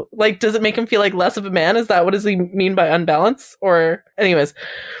what? Like, does it make him feel like less of a man? Is that what does he mean by unbalance? Or, anyways,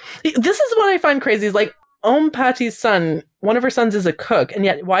 this is what I find crazy. Is like Om Pati's son. One of her sons is a cook, and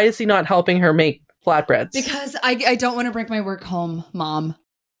yet why is he not helping her make flatbreads? Because I don't want to bring my work home, Mom.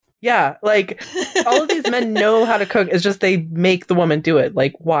 Yeah, like, all of these men know how to cook. It's just they make the woman do it.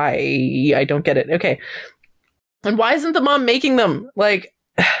 Like, why? I don't get it. Okay. And why isn't the mom making them? Like,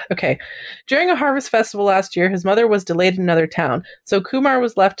 okay. During a harvest festival last year, his mother was delayed in another town, so Kumar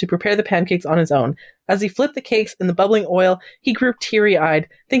was left to prepare the pancakes on his own. As he flipped the cakes in the bubbling oil, he grew teary-eyed,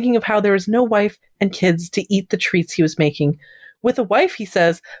 thinking of how there was no wife and kids to eat the treats he was making. With a wife, he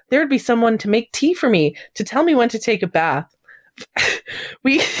says, there would be someone to make tea for me, to tell me when to take a bath.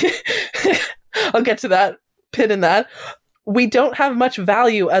 I'll get to that, pin in that. We don't have much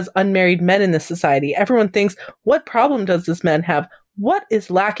value as unmarried men in this society. Everyone thinks, what problem does this man have? What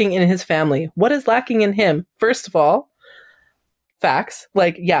is lacking in his family? What is lacking in him? First of all, facts.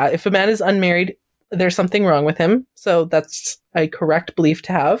 Like, yeah, if a man is unmarried, there's something wrong with him. So that's a correct belief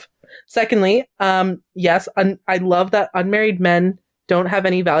to have. Secondly, yes, I love that unmarried men don't have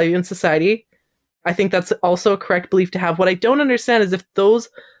any value in society. I think that's also a correct belief to have. What I don't understand is if those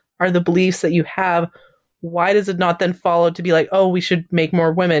are the beliefs that you have, why does it not then follow to be like, oh, we should make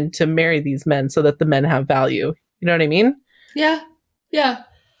more women to marry these men so that the men have value? You know what I mean? Yeah.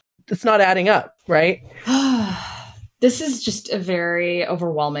 It's not adding up, right? This is just a very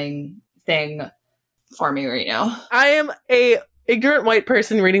overwhelming thing for me right now. I am a ignorant white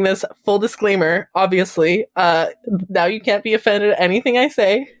person reading this. Full disclaimer, obviously. Now you can't be offended at anything I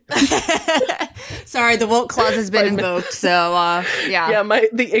say. Sorry, the woke clause has been invoked, so yeah. Yeah,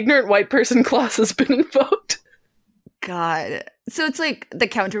 the ignorant white person clause has been invoked. God. So it's like the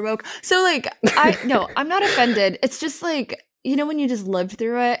counter woke. So like I'm not offended. It's just like, you know, when you just lived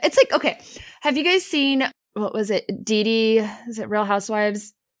through it. It's like, okay, have you guys seen, what was it? Dee Dee? Is it Real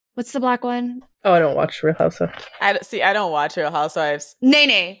Housewives? What's the black one? Oh, I don't watch Real Housewives. I don't watch Real Housewives.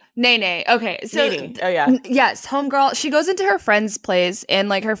 Nene. Okay, so Nene. Oh yeah. Yes, homegirl. She goes into her friend's place, and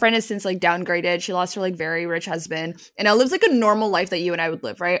like her friend has since like downgraded. She lost her like very rich husband, and now lives like a normal life that you and I would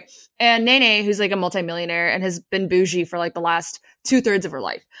live, right? And Nene, who's like a multimillionaire and has been bougie for like the last 2/3 of her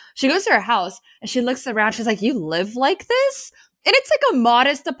life, she goes to her house and she looks around. She's like, "You live like this?" And it's like a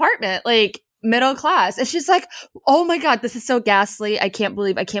modest apartment, like middle class. And she's like, oh my God, this is so ghastly. I can't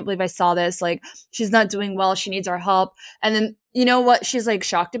believe I saw this. Like, she's not doing well. She needs our help. And then, you know what she's like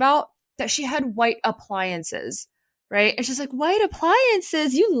shocked about? That she had white appliances, right? And she's like, white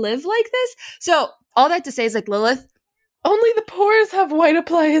appliances? You live like this? So all that to say is like, Lilith, only the poors have white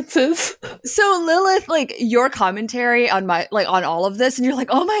appliances. So Lilith, like your commentary on on all of this, and you're like,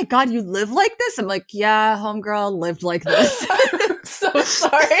 oh my God, you live like this? I'm like, yeah, homegirl lived like this. I'm so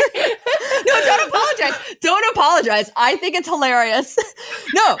sorry. No, don't apologize. Don't apologize. I think it's hilarious.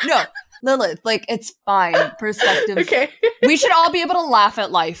 No. Lilith, like, it's fine. Perspective. Okay. We should all be able to laugh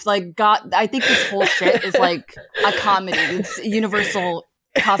at life. Like, God, I think this whole shit is like a comedy. It's universal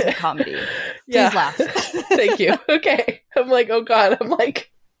cosmic comedy. Please laugh. Thank you. Okay. I'm like, oh God. I'm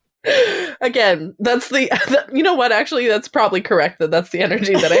like, Again, that's you know what? Actually, that's probably correct. That's the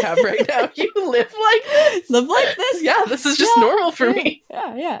energy that I have right now. You live like this. Live like this? Yeah, this is just normal for me.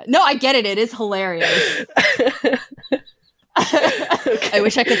 Yeah. No, I get it. It is hilarious. I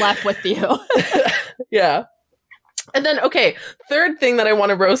wish I could laugh with you. Yeah. And then, okay, third thing that I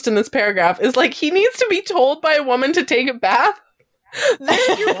want to roast in this paragraph is like, he needs to be told by a woman to take a bath.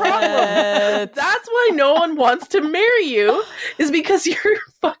 There's your problem. That's why no one wants to marry you, is because you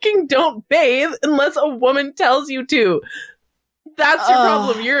fucking don't bathe unless a woman tells you to. That's your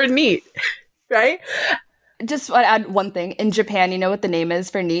problem. You're a NEET, right? Just want to add one thing. In Japan, you know what the name is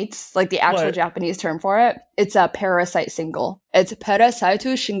for NEETs? Like the actual Japanese term for it? It's a parasite single. It's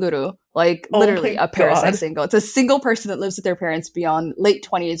parasaitu shinguru. Like literally a parasite single. It's a single person that lives with their parents beyond late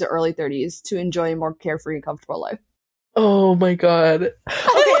 20s or early 30s to enjoy a more carefree and comfortable life. Oh my god. Okay,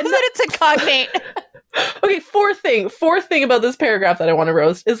 and then it's a cognate. Okay, fourth thing about this paragraph that I want to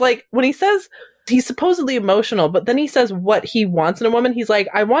roast is like when he says he's supposedly emotional, but then he says what he wants in a woman. He's like,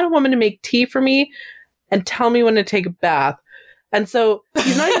 I want a woman to make tea for me and tell me when to take a bath. And so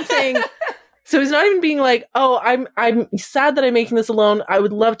he's not even saying, so he's not even being like, oh, I'm sad that I'm making this alone. I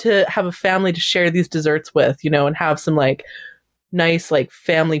would love to have a family to share these desserts with, you know, and have some like nice like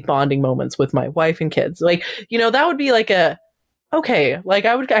family bonding moments with my wife and kids. Like, you know, that would be like okay, like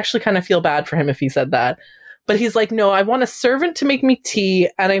I would actually kind of feel bad for him if he said that. But he's like, no, I want a servant to make me tea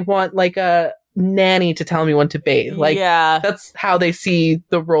and I want like a nanny to tell me when to bathe. Like, yeah, that's how they see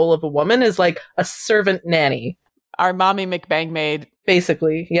the role of a woman, is like a servant nanny. Our mommy McBang maid.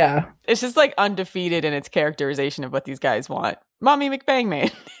 Basically, yeah. It's just like undefeated in its characterization of what these guys want. Mommy McBang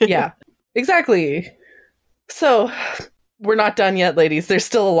maid. Yeah, exactly. So we're not done yet, ladies. There's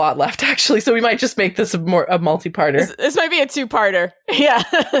still a lot left, actually. So we might just make this a multi-parter. This might be a two-parter. Yeah.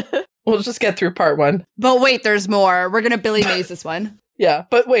 We'll just get through part one. But wait, there's more. We're going to Billy Mays this one. Yeah,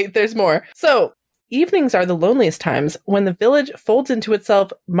 but wait, there's more. So, evenings are the loneliest times. When the village folds into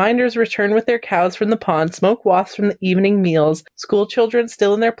itself, minders return with their cows from the pond, smoke wafts from the evening meals, school children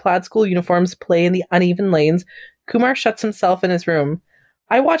still in their plaid school uniforms play in the uneven lanes. Kumar shuts himself in his room.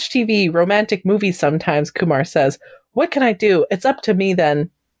 I watch TV, romantic movies sometimes, Kumar says. What can I do? It's up to me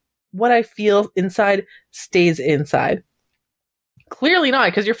then. What I feel inside stays inside. Clearly not,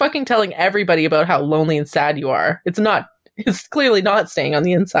 because you're fucking telling everybody about how lonely and sad you are. It's clearly not staying on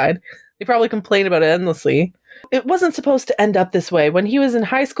the inside. They probably complain about it endlessly. It wasn't supposed to end up this way. When he was in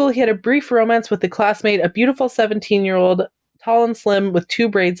high school, he had a brief romance with a classmate, a beautiful 17-year-old, tall and slim, with 2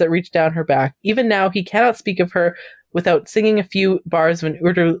 braids that reached down her back. Even now, he cannot speak of her without singing a few bars of an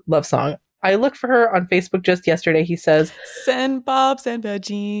Urdu love song. I looked for her on Facebook just yesterday, he says. Send Bob, send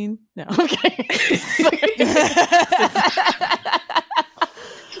Jean. No, okay.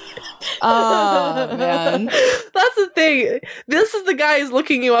 Oh, man. That's the thing. This is the guy who's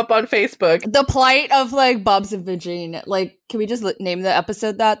looking you up on Facebook. The plight of, like, Bob's and Vagine. Like, can we just name the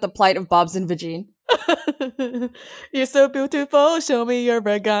episode that? The plight of Bob's and Vagine. You're so beautiful. Show me your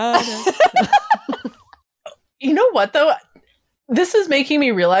vagina. You know what, though? This is making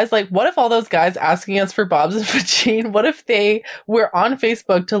me realize, like, what if all those guys asking us for Bob's and Vagine, what if they were on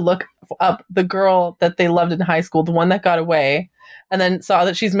Facebook to look up the girl that they loved in high school, the one that got away, and then saw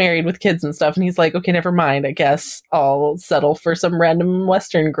that she's married with kids and stuff, and he's like, okay, never mind, I guess I'll settle for some random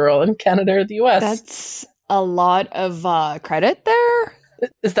Western girl in Canada or the US. That's a lot of credit there.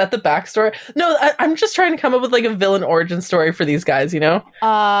 Is that the backstory? No, I'm just trying to come up with, like, a villain origin story for these guys, you know?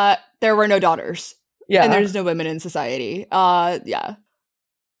 There were no daughters. Yeah. And there's no women in society. Yeah.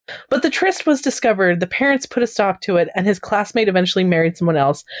 But the tryst was discovered, the parents put a stop to it, and his classmate eventually married someone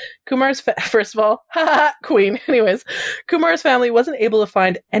else. Kumar's, first of all, queen. Anyways, Kumar's family wasn't able to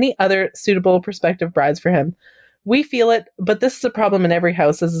find any other suitable prospective brides for him. We feel it, but this is a problem in every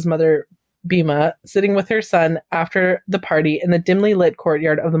house, says his mother, Bhima, sitting with her son after the party in the dimly lit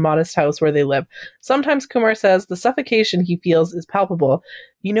courtyard of the modest house where they live. Sometimes, Kumar says, the suffocation he feels is palpable.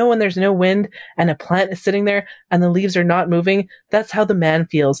 You know when there's no wind and a plant is sitting there and the leaves are not moving? That's how the man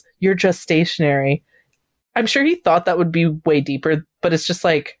feels. You're just stationary. I'm sure he thought that would be way deeper, but it's just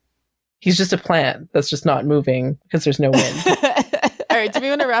like, he's just a plant that's just not moving because there's no wind. All right, do we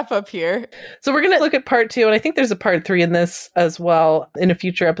want to wrap up here? So we're going to look at part 2, and I think there's a part 3 in this as well in a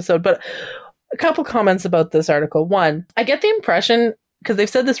future episode, but a couple comments about this article. One, I get the impression, because they've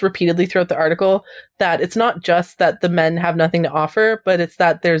said this repeatedly throughout the article, that it's not just that the men have nothing to offer, but it's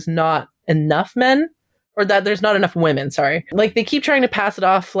that there's not enough men, or that there's not enough women, sorry. Like, they keep trying to pass it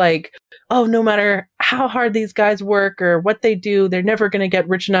off like, oh, no matter how hard these guys work or what they do, they're never going to get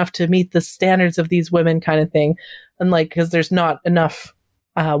rich enough to meet the standards of these women, kind of thing. And like, because there's not enough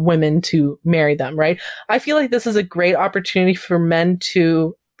women to marry them, right? I feel like this is a great opportunity for men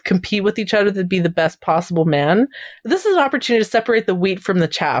to compete with each other to be the best possible man. This is an opportunity to separate the wheat from the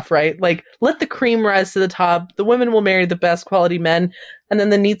chaff, right? Like, let the cream rise to the top. The women will marry the best quality men, and then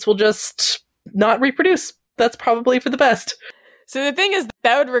the neats will just not reproduce. That's probably for the best. So the thing is,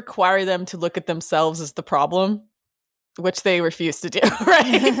 that would require them to look at themselves as the problem, which they refuse to do,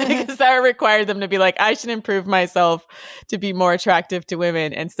 right? Because that would require them to be like, I should improve myself to be more attractive to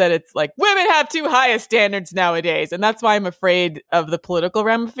women. Instead, it's like, women have too high a standards nowadays. And that's why I'm afraid of the political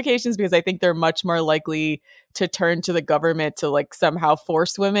ramifications, because I think they're much more likely to turn to the government to like somehow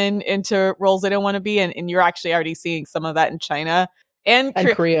force women into roles they don't want to be. And you're actually already seeing some of that in China. And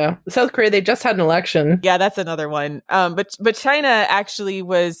Korea. South Korea, they just had an election. Yeah, that's another one. But China actually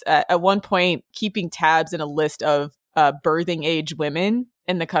was at one point keeping tabs in a list of birthing age women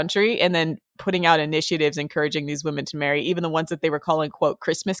in the country, and then putting out initiatives encouraging these women to marry, even the ones that they were calling, quote,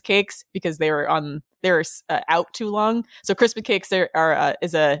 Christmas cakes, because they were out too long. So Christmas cakes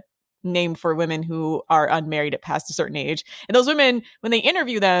is a name for women who are unmarried at past a certain age. And those women, when they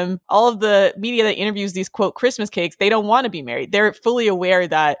interview them, all of the media that interviews these, quote, Christmas cakes, they don't want to be married. They're fully aware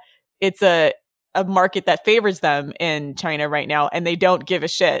that it's a market that favors them in China right now, and they don't give a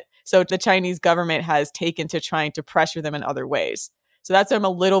shit. So the Chinese government has taken to trying to pressure them in other ways. So that's why I'm a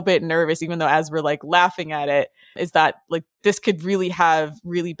little bit nervous, even though as we're like laughing at it, is that like this could really have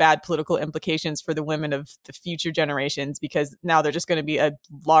really bad political implications for the women of the future generations, because now they're just going to be a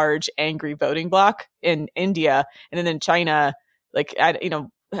large, angry voting bloc in India. And then in China, like,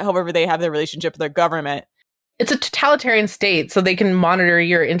 however they have their relationship with their government. It's a totalitarian state, so they can monitor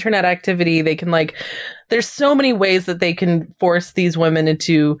your internet activity. They can there's so many ways that they can force these women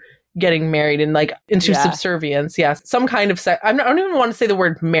into getting married and into subservience. Yeah, some kind of I don't even want to say the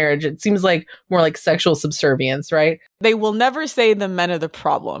word marriage. It seems like more like sexual subservience, right? They will never say the men are the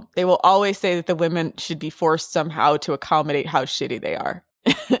problem. They will always say that the women should be forced somehow to accommodate how shitty they are.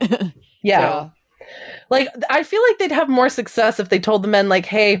 Yeah. So. I feel like they'd have more success if they told the men,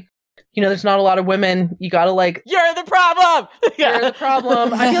 hey, there's not a lot of women. You gotta you're the problem. You're the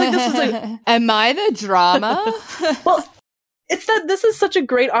problem. I feel like this is am I the drama? Well, it's that this is such a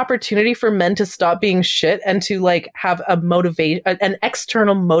great opportunity for men to stop being shit and to have an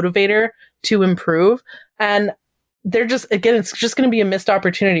external motivator to improve. And they're just, again, it's just going to be a missed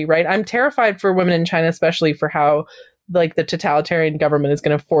opportunity, right? I'm terrified for women in China, especially for how the totalitarian government is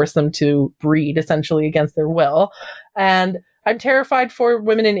going to force them to breed essentially against their will. And I'm terrified for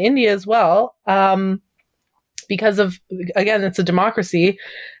women in India as well, because of, again, it's a democracy,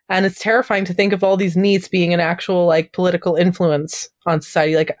 and it's terrifying to think of all these needs being an actual political influence on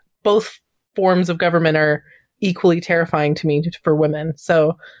society. Both forms of government are equally terrifying to me for women.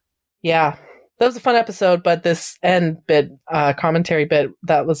 So, yeah, that was a fun episode, but this end bit, commentary bit,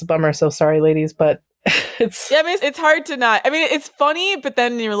 that was a bummer. So sorry, ladies, but it's... Yeah, I mean, it's hard to not... I mean, it's funny, but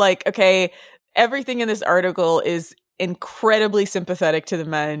then you're like, okay, everything in this article is incredibly sympathetic to the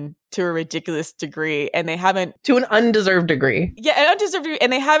men to a ridiculous degree, and they haven't... To an undeserved degree. Yeah, an undeserved degree,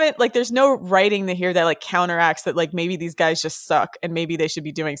 and they haven't, there's no writing here that, counteracts that, maybe these guys just suck, and maybe they should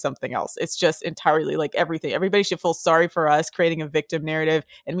be doing something else. It's just entirely, everything. Everybody should feel sorry for us, creating a victim narrative,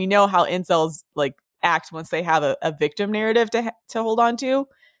 and we know how incels, act once they have a victim narrative to hold on to.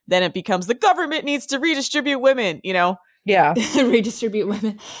 Then it becomes the government needs to redistribute women, Yeah. Redistribute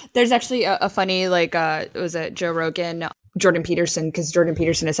women. There's actually a funny, was it Joe Rogan, Jordan Peterson, because Jordan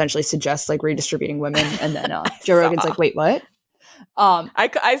Peterson essentially suggests redistributing women, and then Joe Rogan's like, wait, what?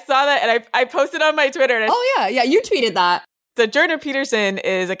 I saw that, and I posted on my Twitter. And yeah, you tweeted that. So Jordan Peterson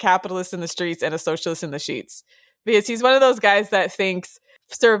is a capitalist in the streets and a socialist in the sheets, because he's one of those guys that thinks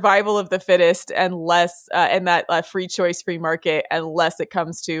survival of the fittest and less, and that free choice, free market, unless it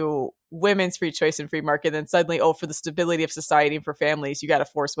comes to women's free choice and free market, then suddenly, for the stability of society and for families, you got to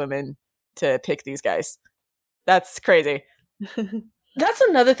force women to pick these guys. That's crazy. That's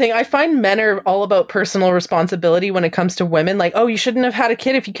another thing. I find men are all about personal responsibility when it comes to women. You shouldn't have had a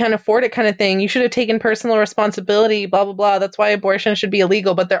kid if you can't afford it kind of thing. You should have taken personal responsibility, blah, blah, blah. That's why abortion should be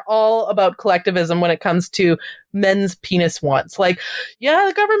illegal. But they're all about collectivism when it comes to men's penis wants. The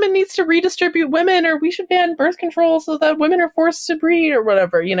government needs to redistribute women, or we should ban birth control so that women are forced to breed or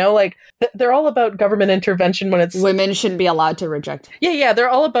whatever, they're all about government intervention when it's... Women shouldn't be allowed to reject. Yeah. They're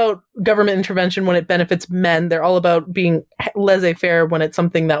all about government intervention when it benefits men. They're all about being laissez-faire when it's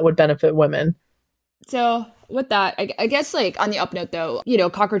something that would benefit women. So with that, I guess on the up note though,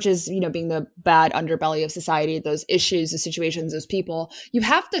 cockroaches, being the bad underbelly of society, those issues, the situations, those people, you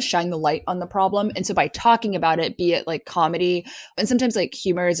have to shine the light on the problem. And so by talking about it, be it comedy, and sometimes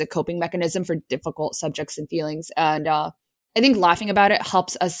humor is a coping mechanism for difficult subjects and feelings. And I think laughing about it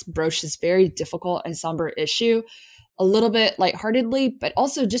helps us broach this very difficult and somber issue. a little bit lightheartedly, but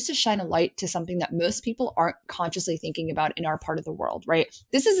also just to shine a light to something that most people aren't consciously thinking about in our part of the world, right?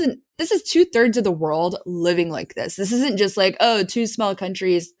 This is 2/3 of the world living like this. This isn't just like, oh, 2 small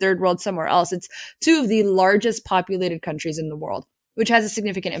countries, third world somewhere else. It's 2 of the largest populated countries in the world, which has a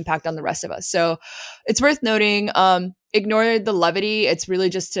significant impact on the rest of us. So it's worth noting, ignore the levity. It's really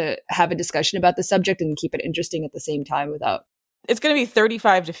just to have a discussion about the subject and keep it interesting at the same time without. It's going to be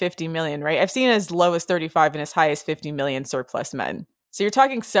 35 to 50 million, right? I've seen as low as 35 and as high as 50 million surplus men. So you're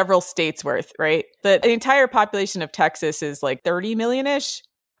talking several states worth, right? The entire population of Texas is like 30 million-ish.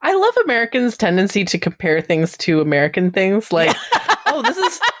 I love Americans' tendency to compare things to American things. Like, oh, this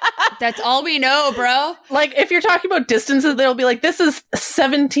is... That's all we know, bro. Like, if you're talking about distances, they'll be like, this is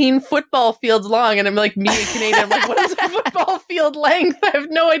 17 football fields long. And I'm like, me, a Canadian, I'm like, what is a football field length? I have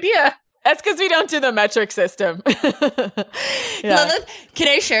no idea. That's because we don't do the metric system. Yeah. Lilith, can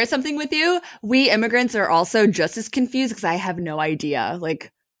I share something with you? We immigrants are also just as confused because I have no idea.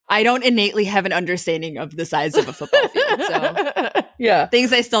 Like, I don't innately have an understanding of the size of a football field. So, yeah.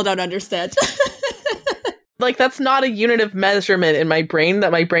 Things I still don't understand. Like, that's not a unit of measurement in my brain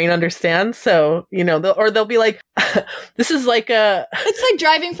that my brain understands. So, you know, they'll be like, this is like a... It's like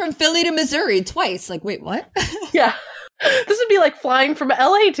driving from Philly to Missouri twice. Like, wait, what? Yeah. This would be like flying from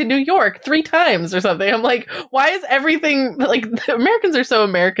LA to New York 3 times or something. I'm like, why is everything... Like, the Americans are so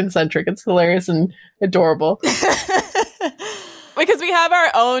American-centric. It's hilarious and adorable. Because we have our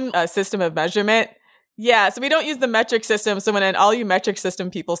own system of measurement. Yeah, so we don't use the metric system. So when all you metric system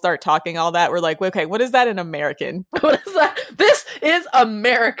people start talking all that, we're like, okay, what is that in American? What is that? This is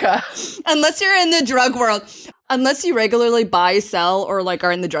America. Unless you're in the drug world. Unless you regularly buy, sell, or like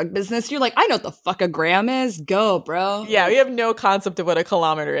are in the drug business, you're like, I know what the fuck a gram is. Go, bro. Yeah, we have no concept of what a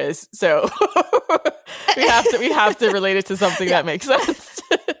kilometer is. So we have to relate it to something that makes sense.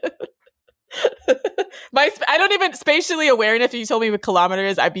 I don't even spatially aware, and if you told me what kilometer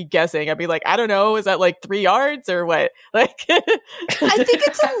is, I'd be guessing. I'd be like, I don't know, is that like 3 yards or what? Like, I think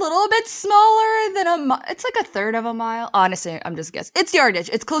it's a little bit smaller than it's like a third of a mile. Honestly, I'm just guessing. It's yardage.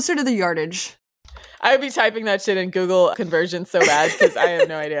 It's closer to the yardage. I would be typing that shit in Google conversion so bad because I have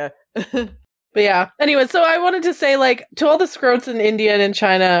no idea. But yeah. Anyway, so I wanted to say, like, to all the scrotes in India and in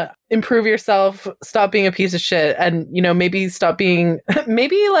China, improve yourself, stop being a piece of shit, and, you know, maybe stop being,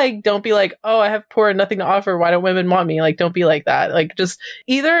 maybe, like, don't be like, oh, I have poor and nothing to offer, why don't women want me? Like, don't be like that. Like, just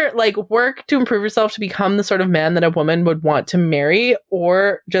either, like, work to improve yourself to become the sort of man that a woman would want to marry,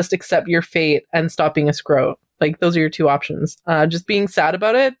 or just accept your fate and stop being a scrote. Like, those are your 2 options. Just being sad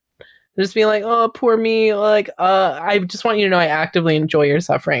about it, just being like, oh, poor me, like, I just want you to know I actively enjoy your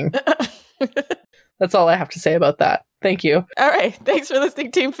suffering. That's all I have to say about that. Thank you. All right. Thanks for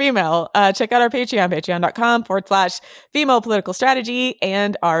listening, Team Female. Check out our Patreon, patreon.com/female political strategy,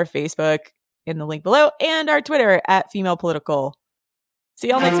 and our Facebook in the link below, and our Twitter @female political. See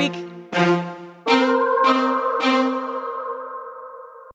y'all next week.